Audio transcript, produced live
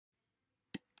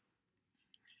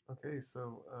Okay,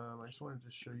 so I just wanted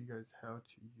to show you guys how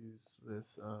to use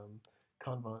this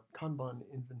Kanban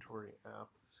Inventory App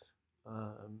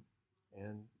um,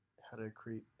 and how to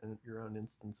create your own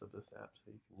instance of this app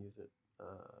so you can use it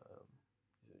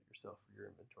yourself for your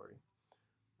inventory.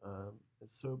 And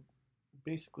so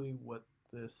basically, what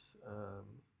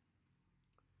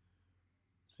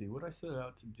I set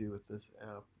out to do with this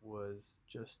app was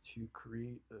just to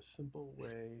create a simple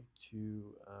way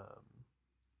to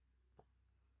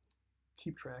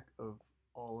keep track of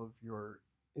all of your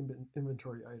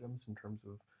inventory items in terms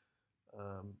of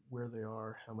where they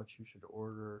are, how much you should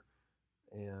order,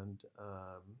 and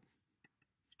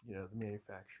the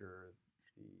manufacturer,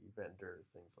 the vendor,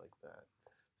 things like that.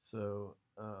 So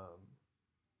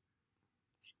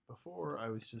before I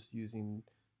was just using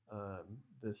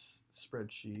this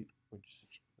spreadsheet, which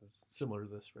is similar to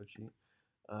this spreadsheet.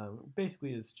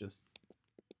 Basically, it's just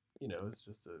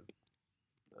a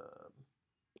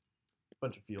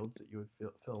bunch of fields that you would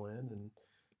fill in and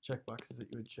check boxes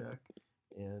that you would check,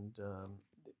 and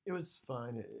it was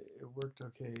fine. It worked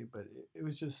okay, but it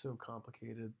was just so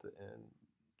complicated, and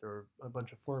there were a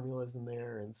bunch of formulas in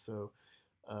there, and so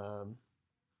um,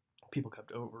 people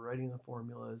kept overwriting the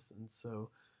formulas, and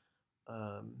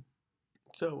um,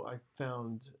 so I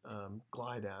found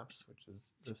Glide Apps, which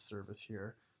is this service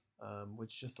here,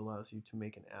 which just allows you to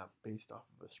make an app based off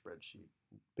of a spreadsheet.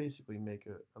 Basically, make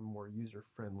a more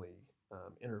user-friendly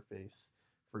interface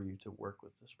for you to work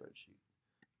with the spreadsheet.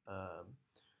 Um,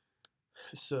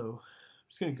 so I'm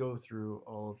just going to go through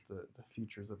all of the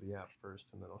features of the app first,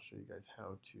 and then I'll show you guys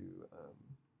how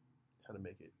to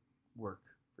make it work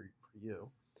for you.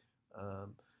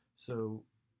 Um, so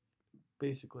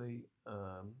basically,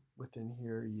 within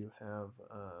here you have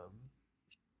a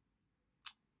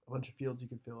bunch of fields you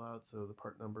can fill out. So the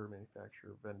part number,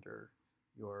 manufacturer, vendor,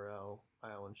 URL,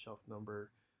 aisle and shelf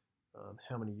number,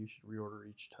 how many you should reorder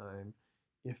each time,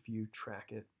 if you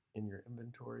track it in your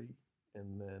inventory,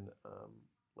 and then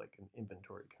like an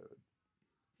inventory code.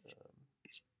 Um,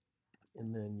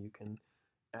 and then you can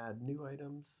add new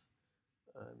items.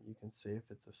 You can say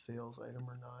if it's a sales item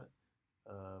or not.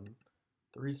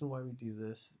 The reason why we do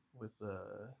this with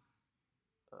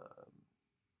um,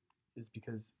 is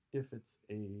because if it's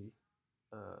a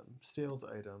sales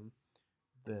item,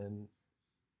 then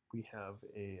we have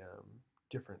a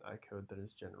different I code that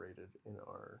is generated in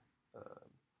our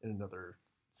in another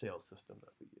sales system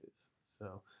that we use.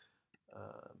 So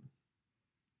um,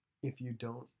 if you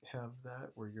don't have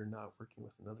that, where you're not working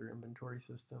with another inventory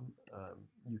system,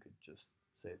 you could just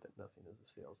say that nothing is a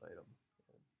sales item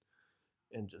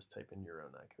and just type in your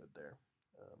own I code there,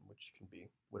 which can be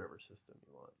whatever system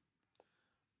you want.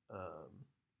 Um,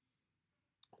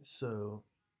 so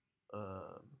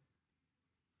um,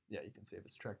 yeah, you can say if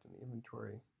it's tracked in the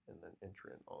inventory and then enter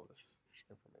in all this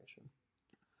information.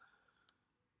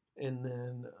 And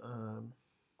then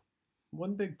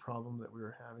one big problem that we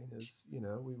were having is,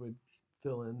 we would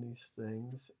fill in these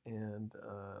things and,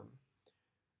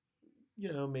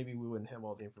 maybe we wouldn't have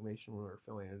all the information when we were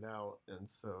filling it out. And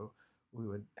so we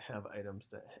would have items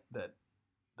that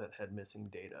had missing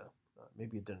data.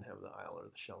 Maybe it didn't have the aisle or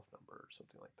the shelf number or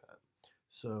something like that.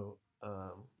 So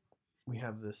we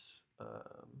have this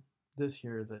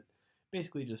here that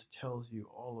basically just tells you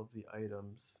all of the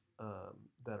items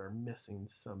that are missing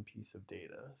some piece of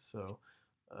data. So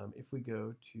if we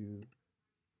go to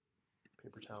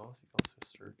paper towels, you can also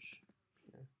search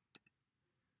here.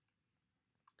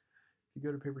 If you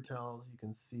go to paper towels, you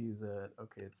can see that,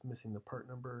 okay, it's missing the part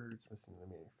number, it's missing the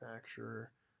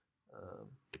manufacturer.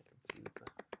 You can see that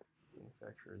the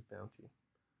manufacturer is Bounty.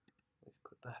 Let's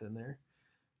put that in there.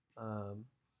 And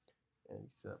you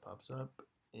see that pops up.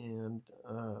 And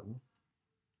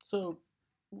so,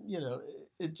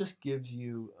 it just gives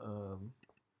you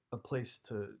a place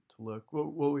to look.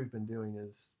 What we've been doing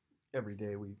is every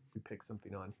day we pick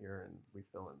something on here and we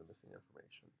fill in the missing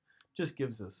information. Just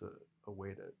gives us a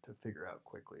way to figure out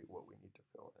quickly what we need to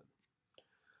fill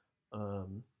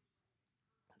in.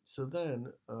 So then,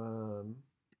 I'll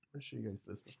show you guys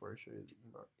this before I show you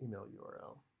the email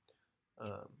URL.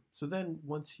 So then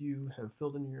once you have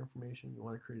filled in your information, you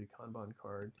want to create a Kanban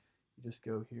card, you just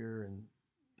go here and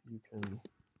you can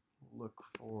look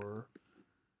for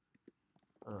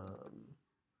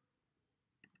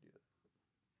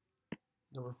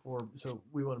number 4. So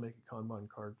we want to make a Kanban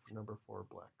card for number 4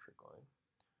 black trig line.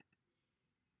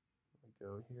 I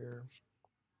go here,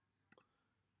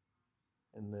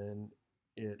 and then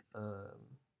it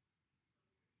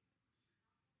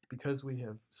because we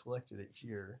have selected it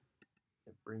here,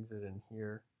 it brings it in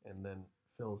here and then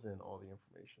fills in all the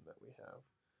information that we have.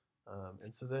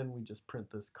 And so then we just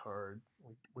print this card.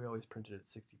 We always print it at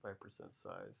 65%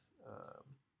 size,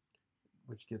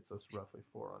 which gets us roughly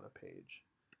 4 on a page.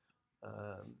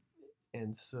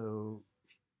 And so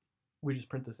we just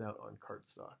print this out on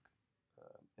cardstock,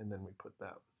 and then we put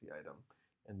that with the item.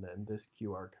 And then this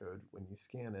QR code, when you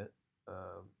scan it,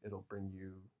 it'll bring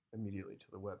you immediately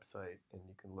to the website, and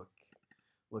you can look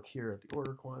here at the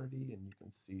order quantity, and you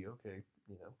can see, okay,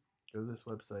 go to this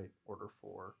website, order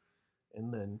 4,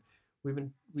 and then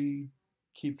we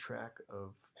keep track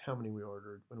of how many we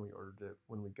ordered, when we ordered it,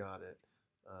 when we got it,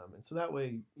 and so that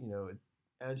way,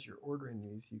 as you're ordering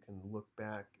these, you can look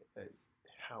back at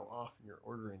how often you're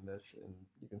ordering this, and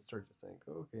you can start to think,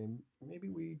 okay, maybe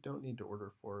we don't need to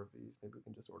order 4 of these. Maybe we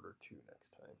can just order 2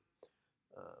 next time.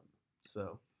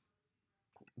 So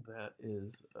that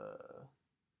is,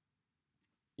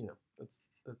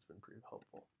 that's been pretty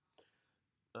helpful.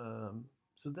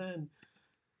 So then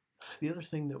the other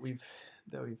thing that we've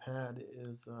had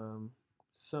is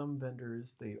some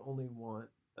vendors, they only want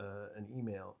an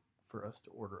email for us to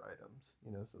order items.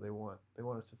 So they want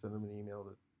us to send them an email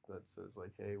that says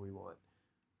like, hey, we want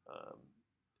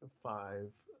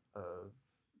 5 of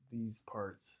these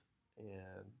parts,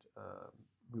 and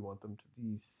we want them to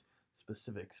these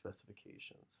specific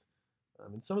specifications.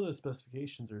 And some of those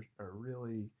specifications are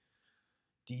really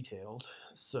detailed,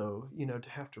 so to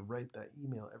have to write that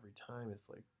email every time is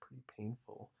like pretty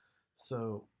painful.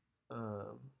 So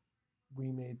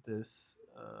we made this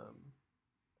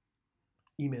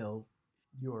email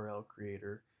URL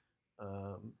creator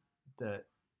that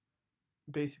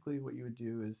basically what you would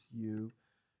do is you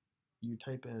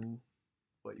type in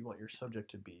what you want your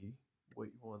subject to be, what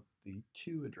you want the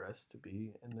to address to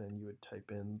be, and then you would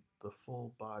type in the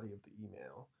full body of the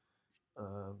email,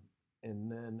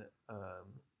 and then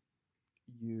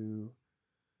you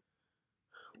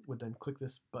would then click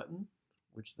this button,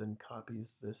 which then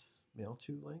copies this mail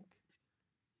to link,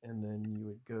 and then you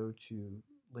would go to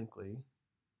Linkly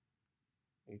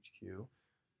HQ.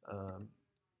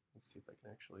 Let's see if I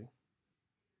can actually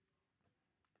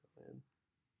go in.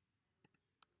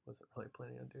 Wasn't really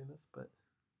planning on doing this, but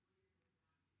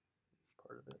it's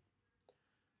part of it.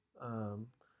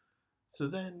 So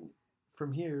then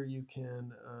from here you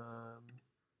can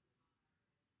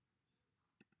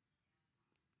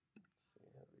let's see,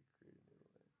 how do we create a new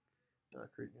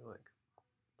link? Create new link.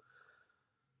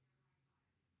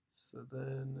 So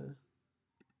then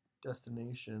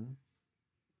destination,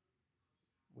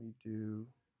 we do,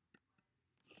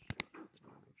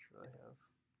 make sure I have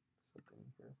something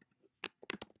here.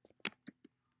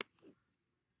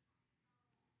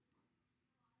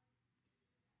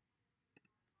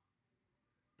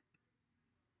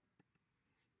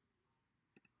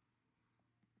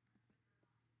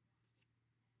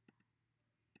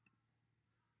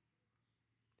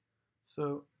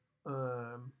 So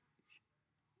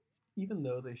even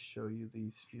though they show you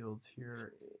these fields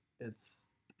here, it's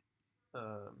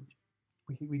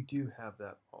we do have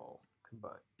that all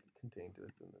contained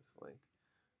within this link.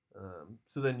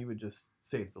 So then you would just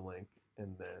save the link,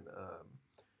 and then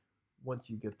once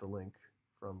you get the link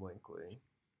from Linkly,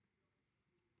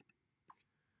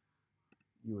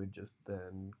 you would just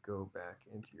then go back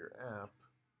into your app,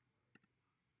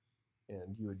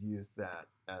 and you would use that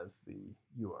as the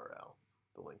URL,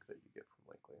 the link that you get from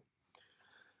Linkly.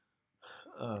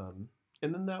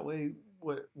 And then that way,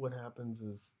 what happens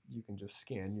is you can just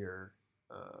scan your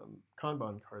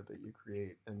Kanban card that you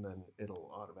create, and then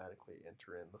it'll automatically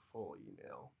enter in the full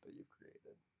email that you've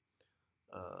created.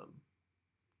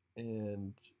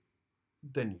 And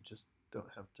then you just don't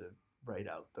have to write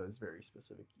out those very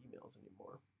specific emails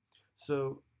anymore.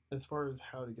 So as far as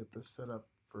how to get this set up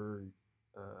for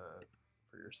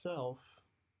yourself,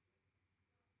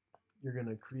 you're going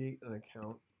to create an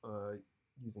account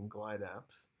using Glide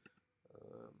Apps.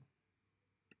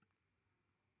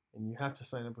 And you have to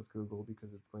sign up with Google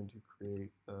because it's going to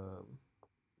create a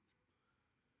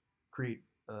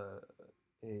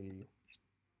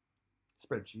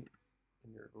spreadsheet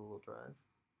in your Google Drive.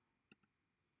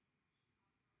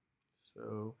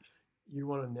 So you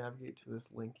want to navigate to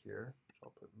this link here, which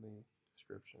I'll put in the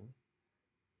description.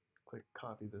 Click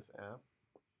copy this app.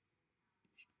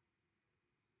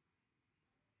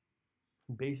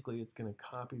 And basically, it's going to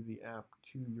copy the app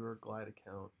to your Glide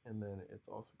account, and then it's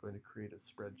also going to create a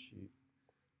spreadsheet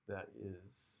that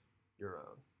is your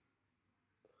own.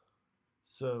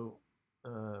 So,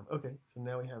 okay, so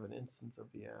now we have an instance of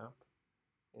the app,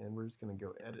 and we're just going to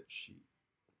go edit sheet,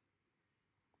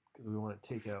 because we want to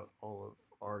take out all of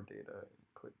our data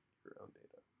and put your own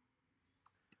data.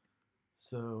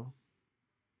 So,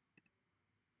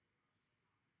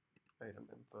 item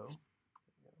info,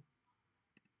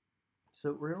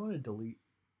 So we're going to delete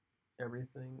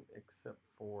everything except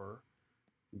for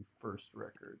the first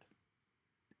record.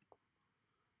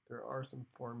 There are some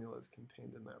formulas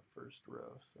contained in that first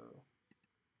row, so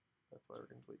that's why we're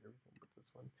going to delete everything but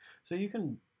this one. So you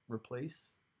can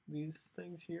replace these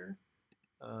things here.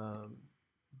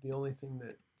 The only thing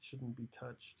that shouldn't be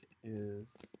touched is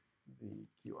the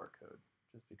QR code,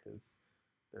 just because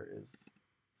there is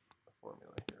a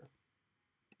formula here.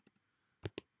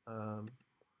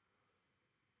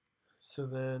 So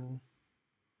then,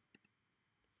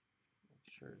 make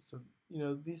sure. So,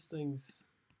 these things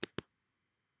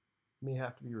may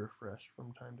have to be refreshed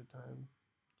from time to time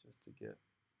just to get,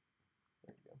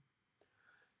 there you go,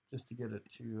 just to get it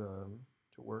to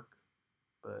work.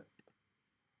 But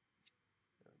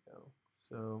there we go.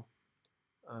 So,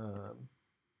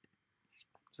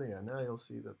 so yeah, now you'll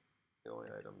see that the only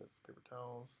item is paper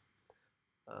towels.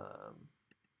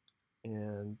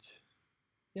 And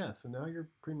yeah, so now you're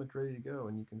pretty much ready to go,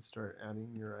 and you can start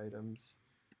adding your items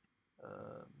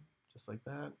just like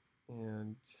that.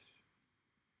 And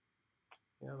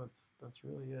yeah, that's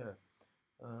really it.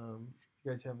 If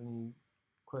you guys have any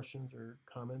questions or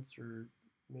comments, or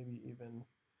maybe even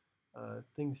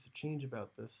things to change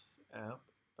about this app,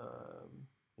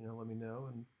 let me know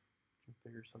and we can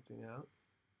figure something out.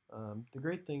 The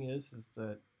great thing is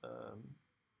that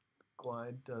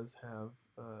Glide does have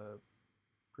a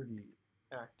pretty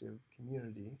active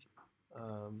community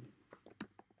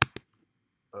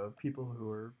of people who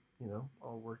are,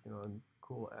 all working on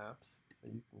cool apps. So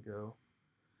you can go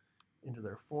into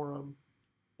their forum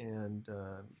and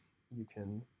you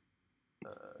can,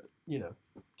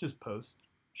 just post,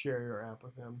 share your app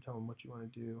with them, tell them what you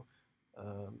want to do,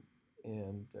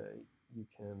 and you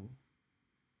can,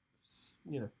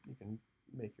 you can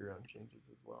make your own changes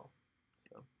as well.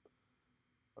 So,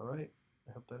 all right,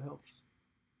 I hope that helps.